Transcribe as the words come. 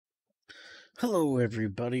Hello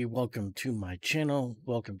everybody, welcome to my channel,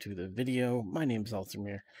 welcome to the video. My name's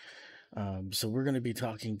Althamir. So we're going to be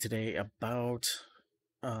talking today about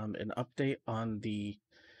an update on the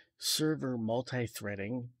server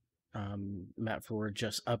multi-threading. Matt Ford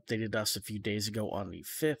just updated us a few days ago on the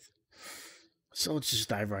 5th. So let's just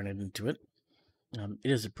dive right into it.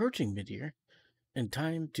 It is approaching mid-year and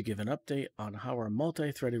time to give an update on how our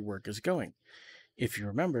multi-threaded work is going. If you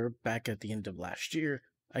remember, back at the end of last year,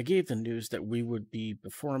 I gave the news that we would be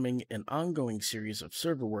performing an ongoing series of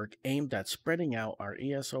server work aimed at spreading out our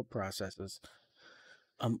ESO processes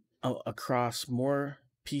across more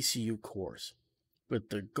PCU cores,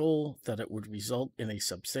 with the goal that it would result in a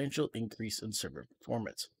substantial increase in server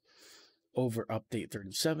performance. Over Update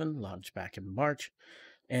 37, launched back in March,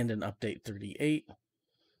 and in Update 38,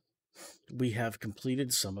 we have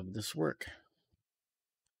completed some of this work.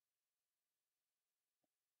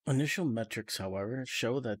 Initial metrics, however,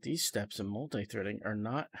 show that these steps in multi-threading are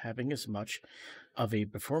not having as much of a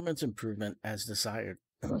performance improvement as desired.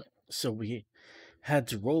 So we had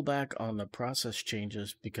to roll back on the process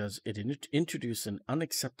changes because it introduced an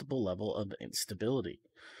unacceptable level of instability.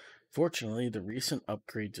 Fortunately, the recent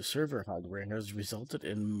upgrade to server hardware has resulted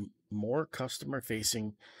in more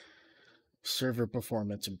customer-facing server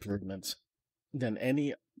performance improvements than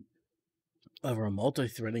any of our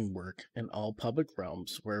multi-threading work in all public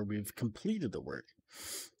realms where we've completed the work.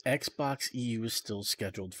 Xbox EU is still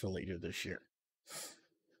scheduled for later this year.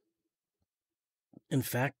 In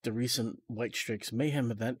fact, the recent White Strix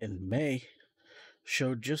Mayhem event in May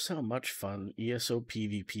showed just how much fun ESO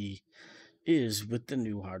PvP is with the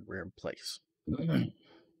new hardware in place.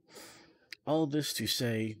 All this to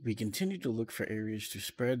say, we continue to look for areas to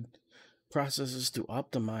spread processes to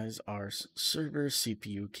optimize our server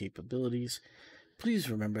CPU capabilities. Please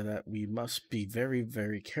remember that we must be very,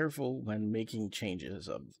 very careful when making changes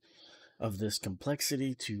of this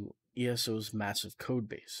complexity to ESO's massive code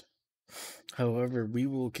base. However, we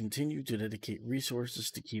will continue to dedicate resources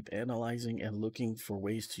to keep analyzing and looking for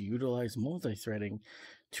ways to utilize multi-threading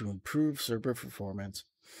to improve server performance,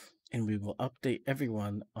 and we will update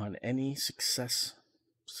everyone on any successes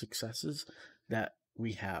that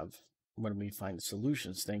we have when we find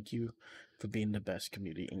solutions. Thank you for being the best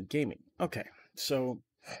community in gaming. Okay, so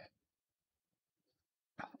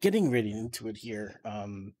getting right into it here. I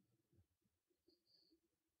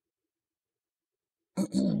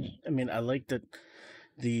mean, I like that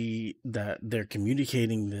that they're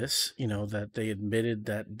communicating this, that they admitted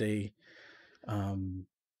that they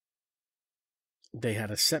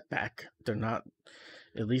had a setback. They're not,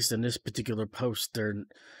 at least in this particular post, they're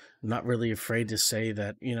not really afraid to say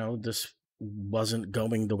that, this wasn't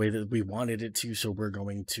going the way that we wanted it to, so we're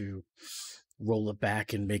going to roll it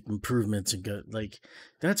back and make improvements and go. Like,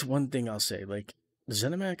 that's one thing I'll say. Like,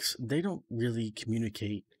 ZeniMax, they don't really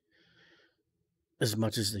communicate as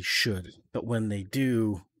much as they should, but when they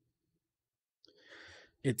do,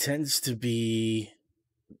 it tends to be,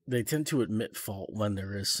 they tend to admit fault when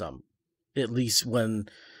there is some, at least when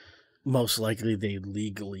most likely they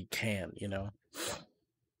legally can,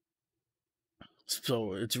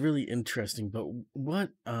 So it's really interesting. But what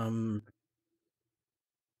I don't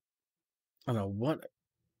know, what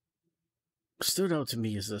stood out to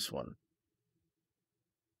me is this one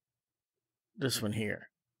here,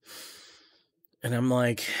 and I'm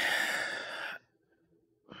like,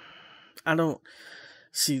 I don't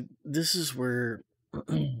see, this is where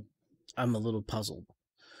I'm a little puzzled,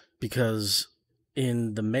 because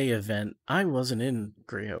in the May event, I wasn't in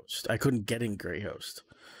Greyhost. I couldn't get in Greyhost.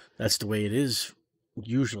 That's the way it is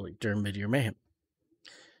usually during Mid-Year Mayhem.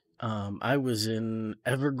 I was in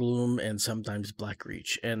Evergloom and sometimes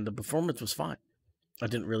Blackreach, and the performance was fine. I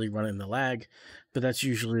didn't really run into lag, but that's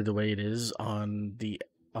usually the way it is on the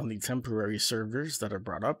temporary servers that are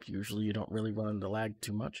brought up. Usually you don't really run into lag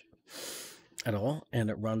too much at all, and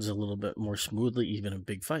it runs a little bit more smoothly even in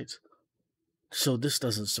big fights. So this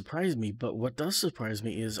doesn't surprise me, but what does surprise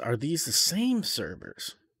me is, are these the same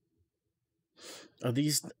servers? Are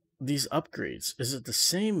these upgrades? Is it the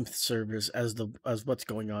same servers as what's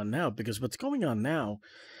going on now? Because what's going on now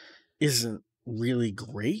isn't really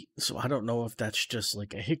great, so I don't know if that's just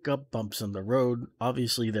like a hiccup, bumps in the road.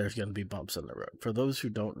 Obviously, there's going to be bumps in the road. For those who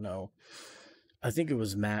don't know, I think it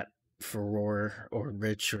was Matt Furore or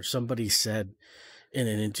Rich or somebody said in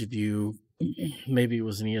an interview, maybe it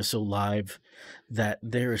was an ESO Live, that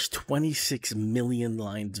there is 26 million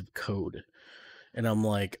lines of code. And I'm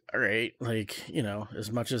like, all right, like,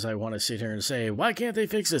 as much as I want to sit here and say, why can't they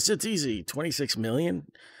fix this? It's easy. 26 million?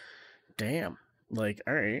 Damn. Like,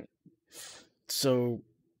 all right. So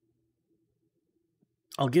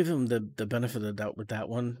I'll give him the benefit of the doubt with that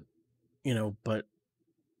one. but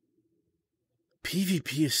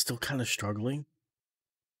PvP is still kind of struggling.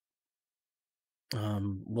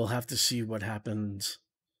 We'll have to see what happens,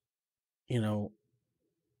 you know,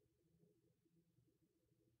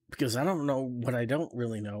 because I don't know. What I don't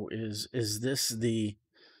really know is this, did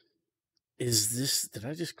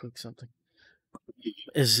I just click something?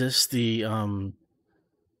 Is this the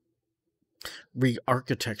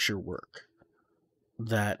re-architecture work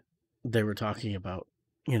that they were talking about?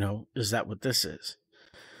 Is that what this is?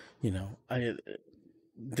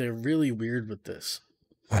 They're really weird with this.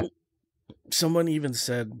 Someone even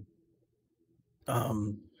said, I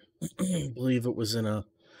believe it was in a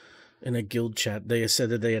guild chat, they said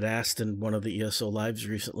that they had asked in one of the ESO lives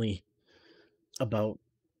recently about,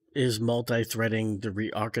 is multi-threading the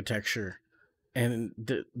re-architecture, and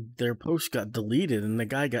their post got deleted and the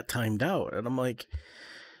guy got timed out, and I'm like,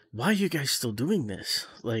 why are you guys still doing this?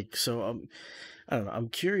 Like, so I don't know, I'm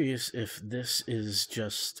curious if this is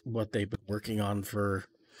just what they've been working on for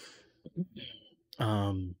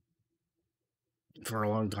a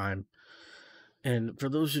long time. And for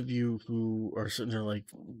those of you who are sitting there like,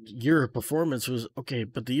 year of performance was okay,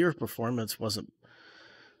 but the year of performance wasn't.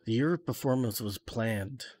 The year of performance was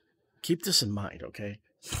planned. Keep this in mind, okay?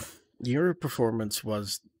 The year of performance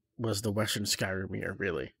was the Western Skyrim year,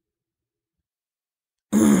 really,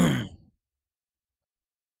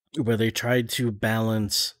 where they tried to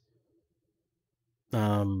balance. They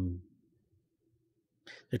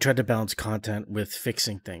tried to balance content with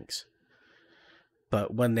fixing things.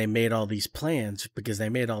 But when they made all these plans, because they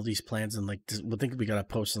made all these plans in like, I think we got a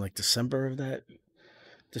post in like December,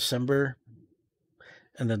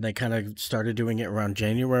 and then they kind of started doing it around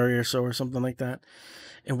January or so or something like that.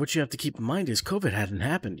 And what you have to keep in mind is COVID hadn't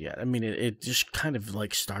happened yet. I mean, it just kind of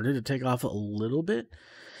like started to take off a little bit.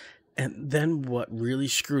 And then what really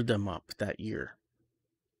screwed them up that year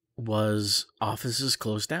was offices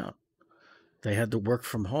closed down. They had to work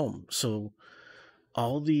from home. So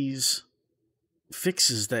all these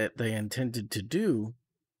fixes that they intended to do,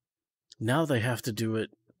 now they have to do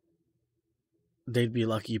it. They'd be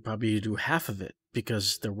lucky probably to do half of it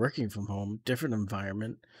because they're working from home, different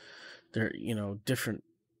environment. They're, different,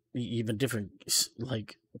 even different,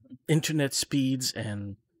 like, internet speeds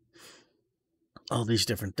and all these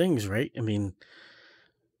different things, right? I mean,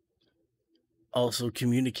 also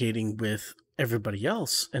communicating with everybody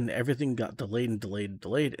else, and everything got delayed and delayed and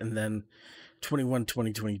delayed. And then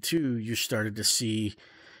 2022, you started to see,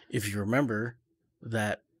 if you remember,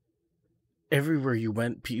 that everywhere you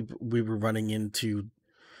went, we were running into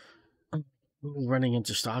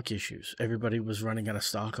stock issues. Everybody was running out of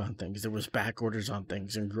stock on things. There was back orders on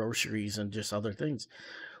things and groceries and just other things.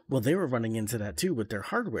 Well, they were running into that too with their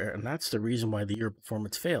hardware, and that's the reason why the year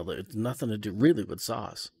performance failed. It's nothing to do really with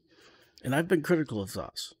ZOS. And I've been critical of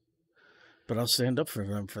ZOS, but I'll stand up for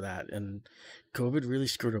them for that. And COVID really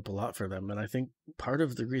screwed up a lot for them. And I think part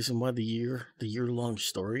of the reason why the year-long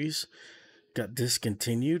stories got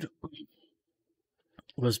discontinued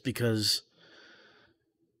was because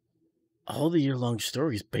all the year-long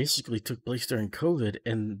stories basically took place during COVID,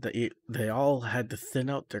 and they all had to thin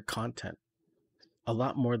out their content a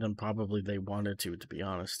lot more than probably they wanted to be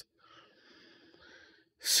honest.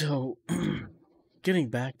 So, getting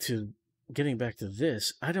back to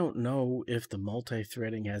this, I don't know if the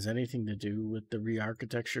multi-threading has anything to do with the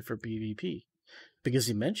re-architecture for PvP, because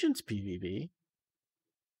he mentions PvP,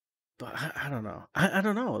 but I don't know. I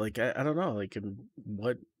don't know. Like, I don't know. Like,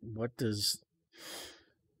 what does...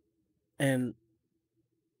 And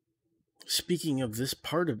speaking of this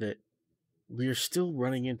part of it, we are still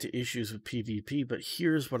running into issues with PvP, but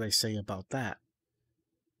here's what I say about that.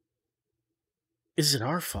 Is it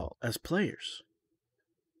our fault as players?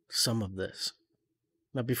 Some of this.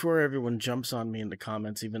 Now, before everyone jumps on me in the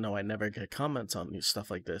comments, even though I never get comments on these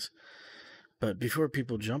stuff like this, but before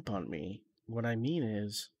people jump on me, what I mean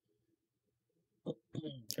is,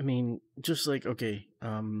 just like, okay,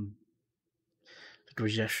 it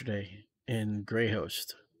was yesterday in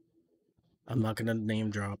Greyhost. I'm not going to name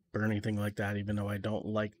drop or anything like that, even though I don't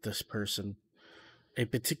like this person. A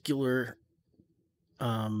particular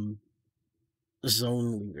zone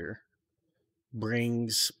leader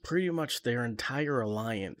brings pretty much their entire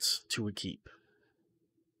alliance to a keep.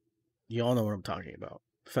 You all know what I'm talking about.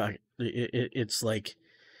 In fact, it's like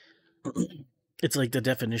it's like the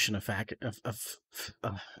definition of I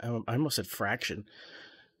almost said faction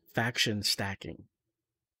stacking.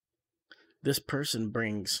 This person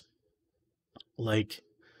brings, like,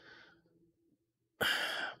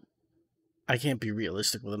 I can't be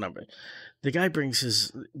realistic with a number. The guy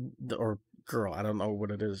brings or girl, I don't know what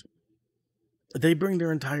it is. They bring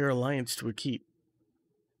their entire alliance to a keep.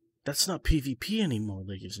 That's not PvP anymore,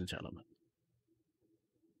 ladies and gentlemen.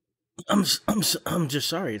 I'm just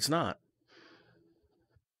sorry, it's not.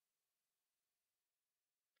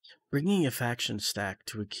 Bringing a faction stack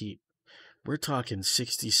to a keep, we're talking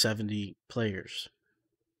 60, 70 players.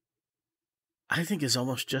 I think is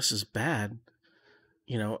almost just as bad,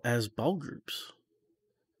 as ball groups.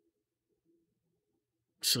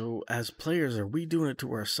 So as players, are we doing it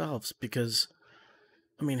to ourselves? Because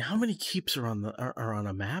I mean, how many keeps are on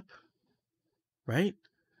a map, right?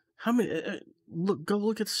 How many? Go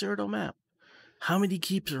look at the Cyrodiil map. How many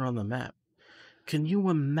keeps are on the map? Can you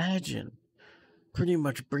imagine pretty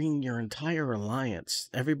much bringing your entire alliance,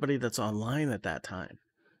 everybody that's online at that time,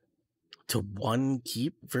 to one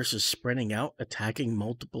keep versus spreading out, attacking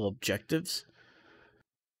multiple objectives?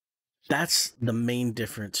 That's the main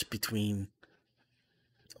difference between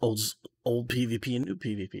old old PvP and new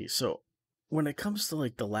PvP. So when it comes to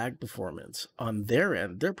like the lag performance on their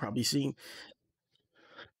end, they're probably seeing.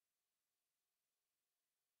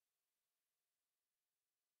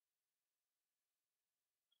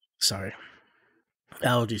 Sorry,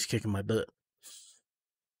 allergies kicking my butt.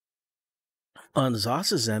 On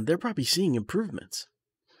ZOS's end, they're probably seeing improvements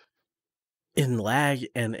in lag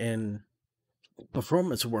and in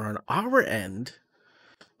performance. Where on our end,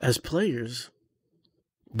 as players,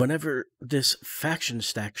 whenever this faction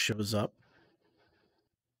stack shows up,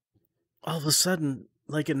 all of a sudden,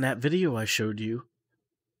 like in that video I showed you,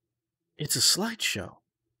 it's a slideshow.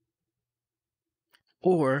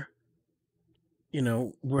 Or,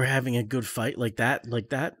 we're having a good fight like that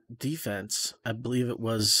defense. I believe it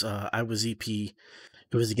was, I was EP, it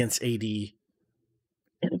was against AD, and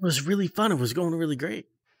it was really fun. It was going really great.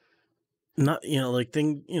 Not,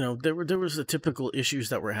 there was the typical issues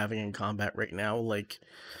that we're having in combat right now, like,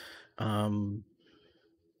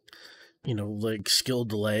 like skill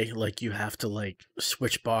delay, like you have to like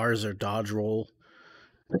switch bars or dodge roll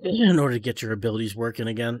in order to get your abilities working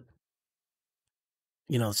again.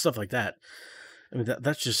 Stuff like that. I mean,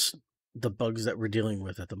 that's just the bugs that we're dealing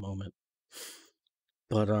with at the moment.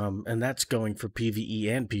 But and that's going for PvE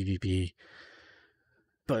and PvP.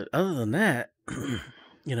 But other than that,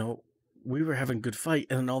 we were having a good fight,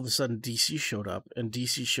 and then all of a sudden DC showed up, and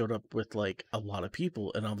DC showed up with like a lot of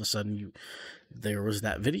people, and all of a sudden there was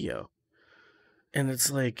that video. And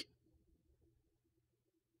it's like,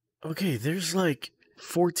 okay, there's like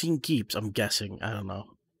 14 keeps, I'm guessing, I don't know.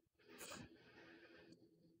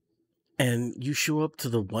 And you show up to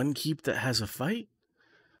the one keep that has a fight?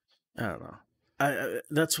 I don't know.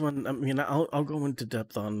 That's when, I mean, I'll go into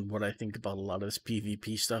depth on what I think about a lot of this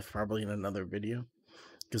PvP stuff probably in another video,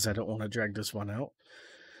 because I don't want to drag this one out.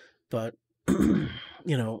 But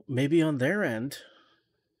maybe on their end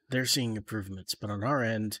they're seeing improvements, but on our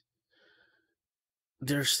end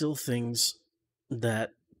there's still things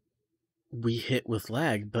that we hit with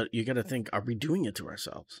lag. But you got to think, are we doing it to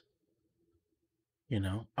ourselves?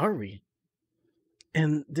 Are we?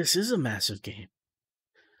 And this is a massive game.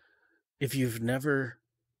 If you've never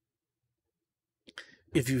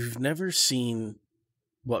seen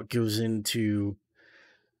what goes into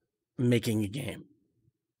making a game,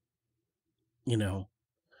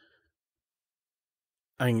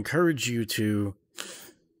 I encourage you to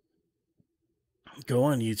go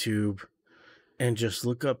on YouTube and just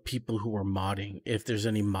look up people who are modding. If there's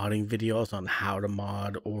any modding videos on how to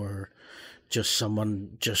mod, or just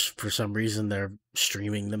someone, just for some reason they're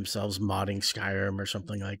streaming themselves modding Skyrim or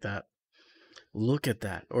something like that, look at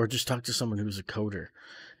that. Or just talk to someone who's a coder.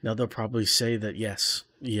 Now they'll probably say that yes,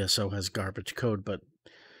 ESO has garbage code, but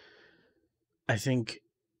I think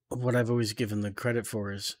what I've always given the credit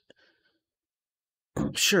for is,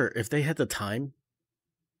 sure, if they had the time,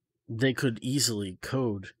 they could easily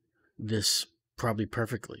code this probably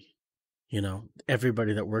perfectly.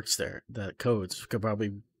 Everybody that works there that codes could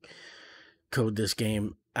probably code this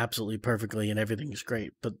game absolutely perfectly and everything's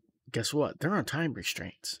great. But guess what? There are time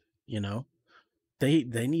restraints, They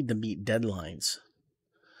need to meet deadlines.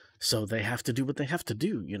 So they have to do what they have to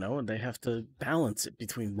do, and they have to balance it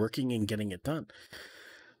between working and getting it done.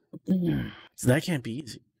 So that can't be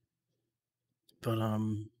easy. But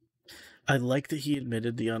I like that he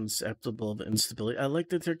admitted the unacceptable instability. I like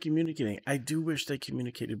that they're communicating. I do wish they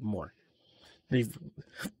communicated more. They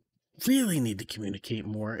really need to communicate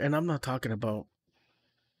more. And I'm not talking about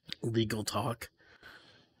legal talk,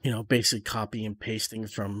 basic copy and pasting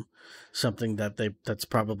from something that's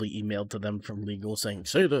probably emailed to them from legal saying,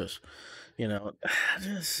 say this,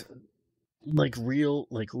 just like real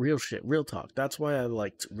shit, real talk. That's why I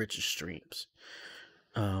liked Rich's streams.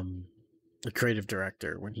 The creative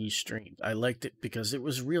director, when he streamed, I liked it because it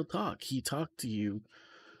was real talk. He talked to you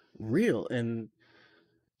real, and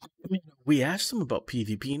I mean, we asked him about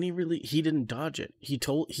PvP, and he didn't dodge it. He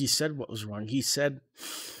said what was wrong. He said,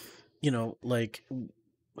 like,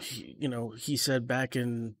 he said back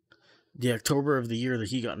in the October of the year that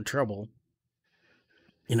he got in trouble.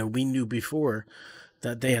 We knew before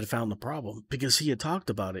that they had found the problem because he had talked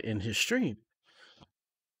about it in his stream.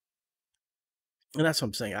 And that's what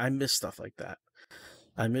I'm saying. I miss stuff like that.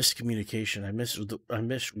 I miss communication. I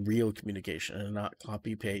miss real communication and not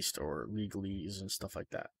copy paste or legalese and stuff like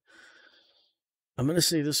that. I'm gonna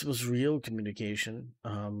say this was real communication.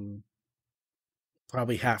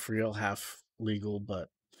 Probably half real, half legal, but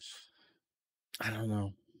I don't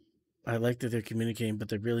know. I like that they're communicating, but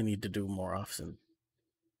they really need to do more often.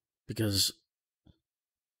 Because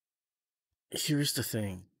here's the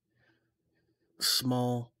thing.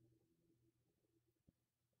 Small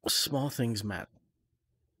things matter.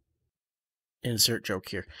 Insert joke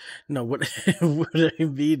here. No, what what I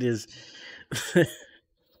mean is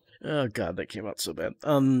oh god, that came out so bad.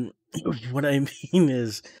 What I mean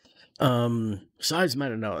is size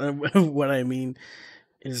matter. No, what I mean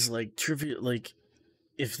is like trivia. Like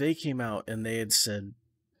if they came out and they had said,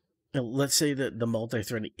 let's say that the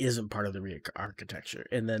multi-threading isn't part of the re-architecture,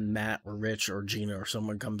 and then Matt or Rich or Gina or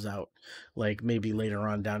someone comes out, like maybe later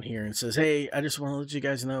on down here, and says, "Hey, I just want to let you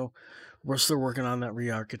guys know, we're still working on that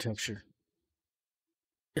re-architecture."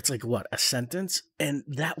 It's like what, a sentence, and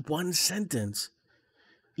that one sentence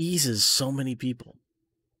eases so many people.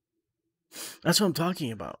 That's what I'm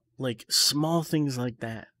talking about. Like small things like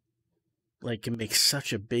that, like can make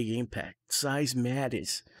such a big impact. Size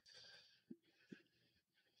matters.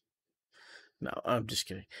 No, I'm just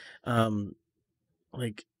kidding.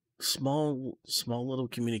 Like small little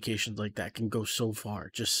communications like that can go so far.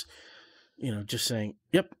 Just just saying,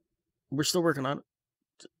 "Yep, we're still working on it."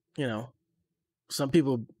 You know, some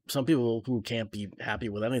people who can't be happy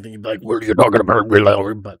with anything, you'd be like, "What are you talking about?"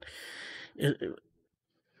 But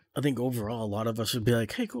I think overall, a lot of us would be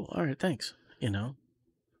like, "Hey, cool, all right, thanks."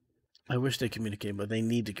 I wish they communicate, but they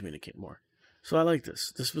need to communicate more. So I like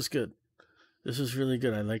this. This was good. This was really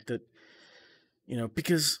good. I liked it.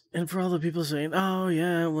 Because, and for all the people saying, "Oh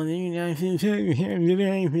yeah, well, you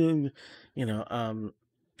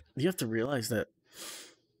have to realize that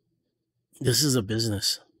this is a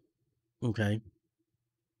business, okay?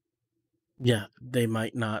 Yeah, they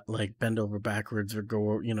might not like bend over backwards or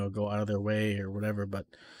go out of their way or whatever, but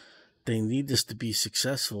they need this to be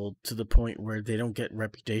successful to the point where they don't get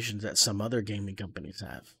reputations that some other gaming companies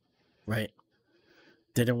have, right?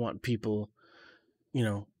 They don't want people,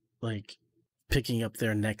 like picking up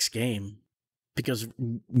their next game because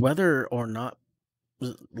whether or not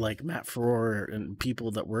like Matt Farrar and people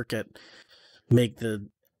that make the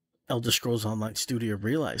Elder Scrolls Online studio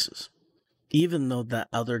realizes, even though that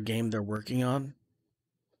other game they're working on,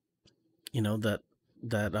 that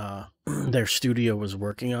their studio was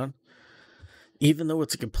working on, even though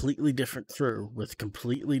it's a completely different crew with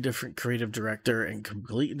completely different creative director and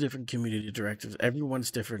completely different community directors, everyone's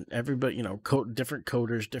different. Everybody, different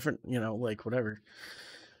coders, different, like whatever.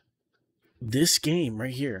 This game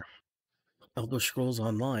right here, Elder Scrolls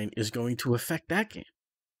Online, is going to affect that game.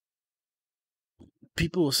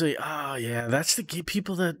 People will say, "Ah, oh, yeah, that's the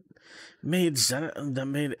people that made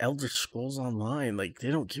Elder Scrolls Online. Like they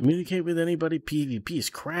don't communicate with anybody. PvP is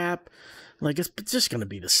crap. Like it's just gonna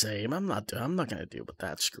be the same. I'm not gonna deal with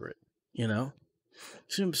that. Screw it. You know.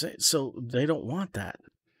 See what I'm saying? So they don't want that.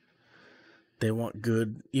 They want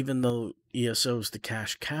good. Even though ESO is the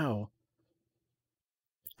cash cow,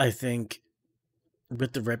 I think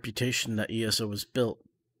with the reputation that ESO was built,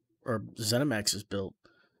 or ZeniMax is built,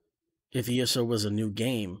 if ESO was a new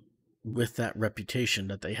game with that reputation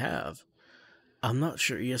that they have, I'm not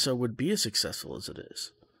sure ESO would be as successful as it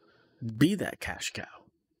is. Be that cash cow.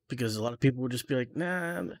 Because a lot of people would just be like,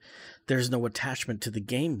 nah, there's no attachment to the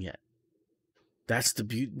game yet. That's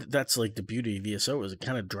like the beauty of ESO is it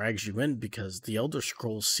kind of drags you in because the Elder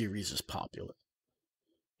Scrolls series is popular.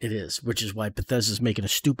 It is, which is why Bethesda's making a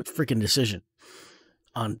stupid freaking decision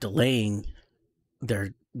on delaying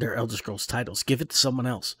their Elder Scrolls titles. Give it to someone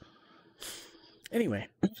else. Anyway,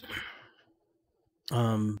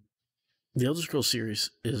 the Elder Scrolls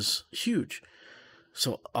series is huge.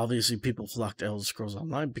 So obviously people flock to Elder Scrolls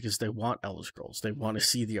Online because they want Elder Scrolls. They want to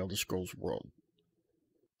see the Elder Scrolls world.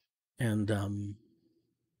 And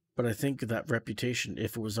but I think that reputation,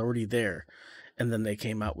 if it was already there, and then they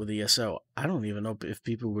came out with ESO, I don't even know if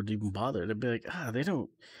people would even bother. They'd be like, they don't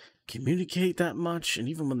communicate that much, and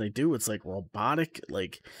even when they do, it's like robotic.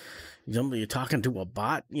 Like you're talking to a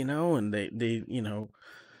bot, and they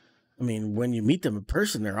I mean, when you meet them in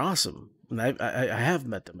person, they're awesome. And I have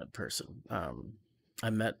met them in person. I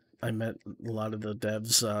met I met a lot of the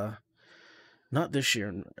devs, not this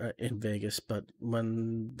year in Vegas, but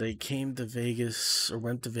when they came to Vegas or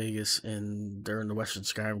went to Vegas during the Western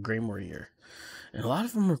Skyrim Greymore year. And a lot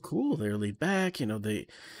of them were cool. They were laid back, they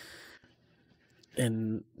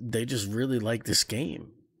just really like this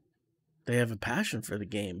game. They have a passion for the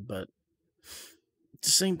game, but it's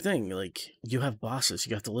the same thing. Like, you have bosses.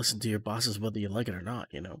 You have to listen to your bosses whether you like it or not,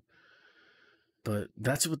 But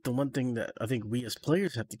that's what the one thing that I think we as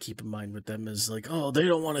players have to keep in mind with them is like, oh, they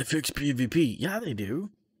don't want to fix PvP. Yeah, they do.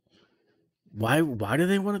 Why do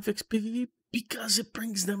they want to fix PvP? Because it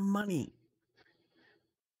brings them money.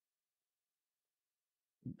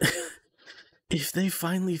 If they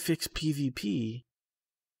finally fix PvP,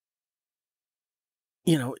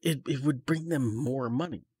 it would bring them more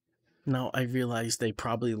money. Now, I realize they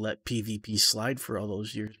probably let PvP slide for all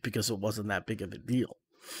those years because it wasn't that big of a deal.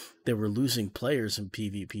 They were losing players in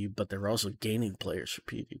PvP, but they were also gaining players for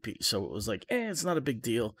PvP. So it was like, it's not a big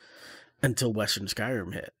deal until Western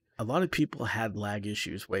Skyrim hit. A lot of people had lag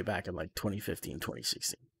issues way back in like 2015,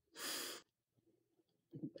 2016.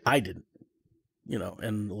 I didn't,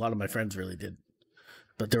 and a lot of my friends really did.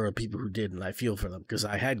 But there were people who did, and I feel for them because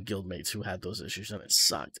I had guildmates who had those issues, and it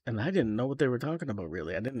sucked. And I didn't know what they were talking about,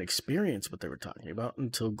 really. I didn't experience what they were talking about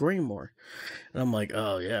until Greymore. And I'm like,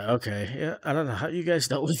 oh, yeah, okay. Yeah, I don't know how you guys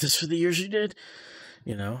dealt with this for the years you did,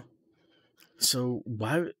 So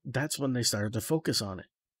that's when they started to focus on it.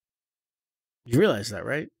 You realize that,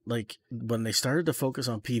 right? Like, when they started to focus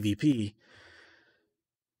on PvP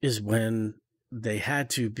is when they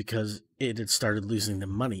had to, because it had started losing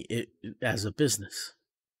them money as a business.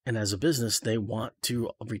 And as a business, they want to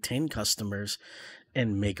retain customers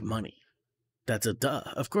and make money. That's a duh.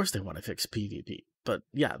 Of course they want to fix PvP. But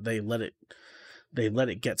yeah, they let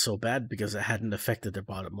it get so bad because it hadn't affected their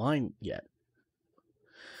bottom line yet.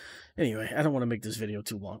 Anyway, I don't want to make this video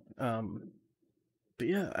too long. But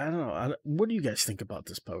yeah, I don't know. What do you guys think about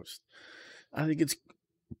this post? I think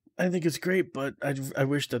it's great, but I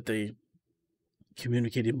wish that they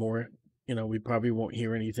communicated more. We probably won't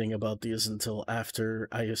hear anything about these until after,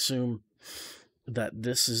 I assume, that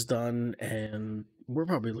this is done, and we're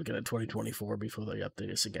probably looking at 2024 before they update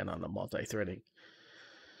us again on the multi-threading.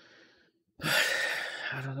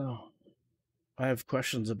 I don't know. I have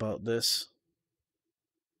questions about this.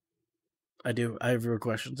 I do. I have real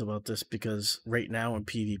questions about this because right now in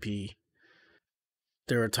PvP,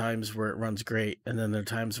 there are times where it runs great, and then there are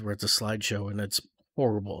times where it's a slideshow and it's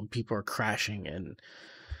horrible, and people are crashing, and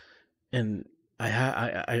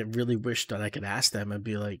I really wish that I could ask them and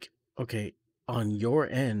be like, okay, on your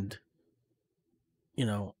end,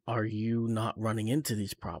 are you not running into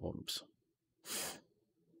these problems?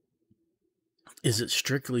 Is it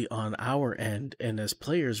strictly on our end? And as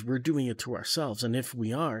players, we're doing it to ourselves. And if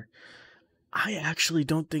we are, I actually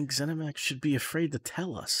don't think ZeniMax should be afraid to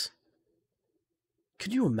tell us.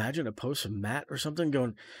 Could you imagine a post from Matt or something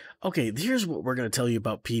going, okay, here's what we're going to tell you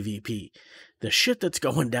about PvP. The shit that's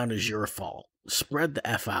going down is your fault. Spread the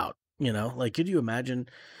F out. Like, could you imagine,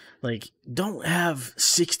 like, don't have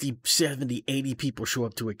 60, 70, 80 people show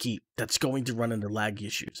up to a keep that's going to run into lag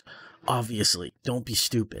issues. Obviously, don't be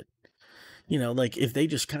stupid. Like, if they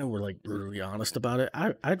just kind of were, like, brutally honest about it,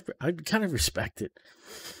 I'd kind of respect it.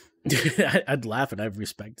 I'd laugh and I'd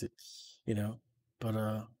respect it, But,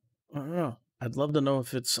 I don't know. I'd love to know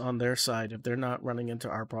if it's on their side, if they're not running into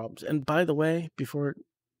our problems. And by the way, before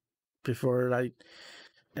I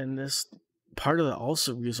end this, part of the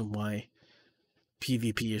also reason why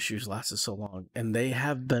PvP issues lasted so long, and they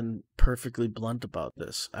have been perfectly blunt about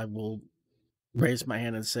this. I will raise my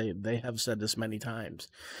hand and say they have said this many times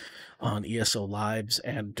on ESO lives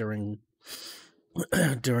and during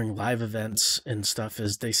live events and stuff,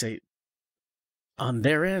 is they say on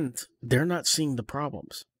their end, they're not seeing the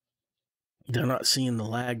problems. They're not seeing the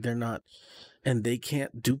lag. And they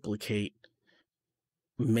can't duplicate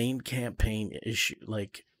main campaign issue,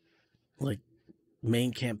 like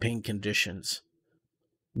main campaign conditions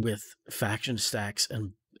with faction stacks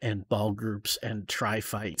and ball groups and try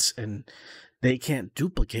fights, and they can't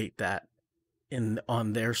duplicate that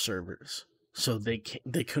on their servers. So they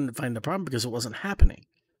couldn't find the problem because it wasn't happening.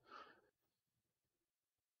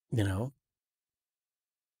 And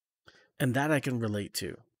that I can relate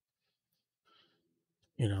to.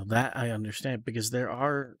 That I understand, because there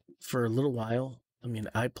are, for a little while, I mean,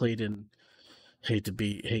 I played in, hate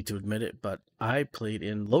to admit it, but I played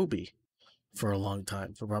in Lobby for a long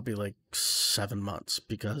time, for probably like 7 months,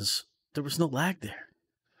 because there was no lag there.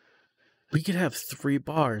 We could have 3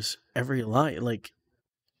 bars every line. Like,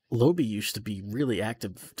 Lobby used to be really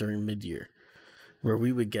active during mid-year, where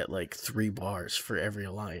we would get like 3 bars for every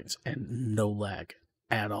alliance and no lag.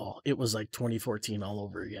 at all. It was like 2014 all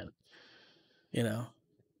over again. You know,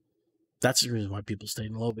 that's the reason why people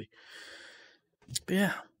stayed in lobby. But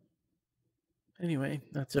yeah. Anyway,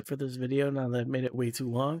 that's it for this video. Now that I've made it way too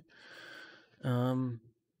long.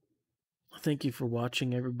 Thank you for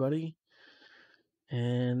watching, everybody.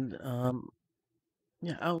 And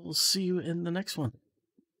yeah, I will see you in the next one.